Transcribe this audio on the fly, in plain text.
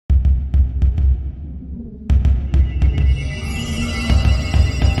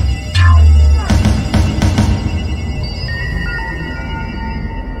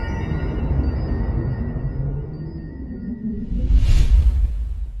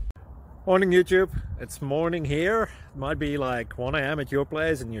Morning YouTube, it's morning here. It might be like 1 a.m. at your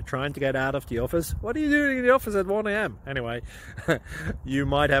place and you're trying to get out of the office. What are you doing in the office at 1 a.m? Anyway, you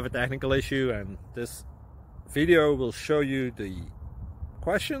might have a technical issue and this video will show you the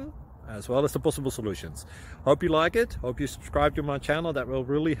question as well as the possible solutions. Hope you like it, hope you subscribe to my channel. That will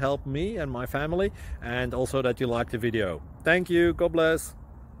really help me and my family, and also that you like the video. Thank you, God bless.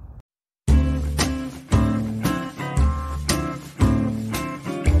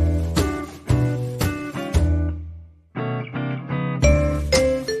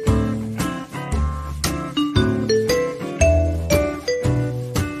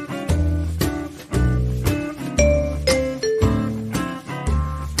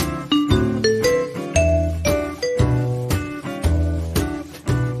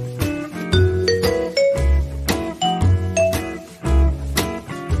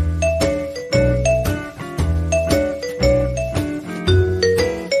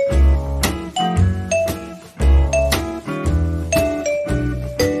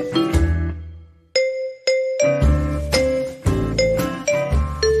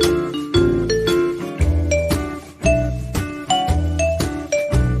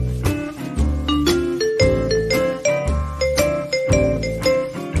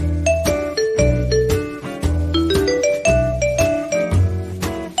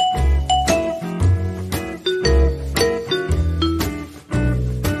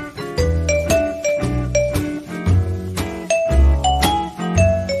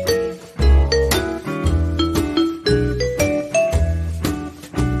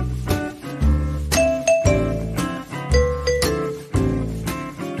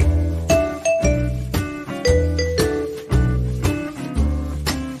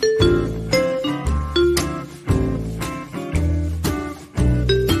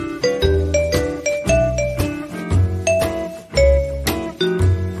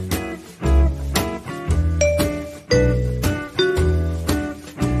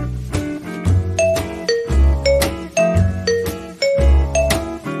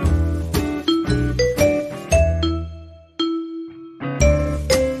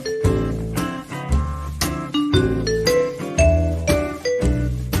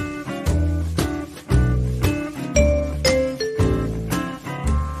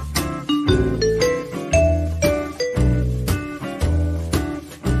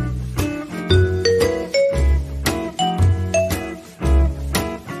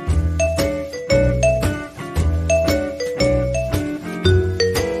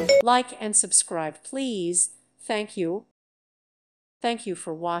 Like and subscribe, please. Thank you. Thank you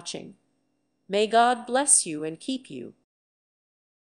for watching. May God bless you and keep you.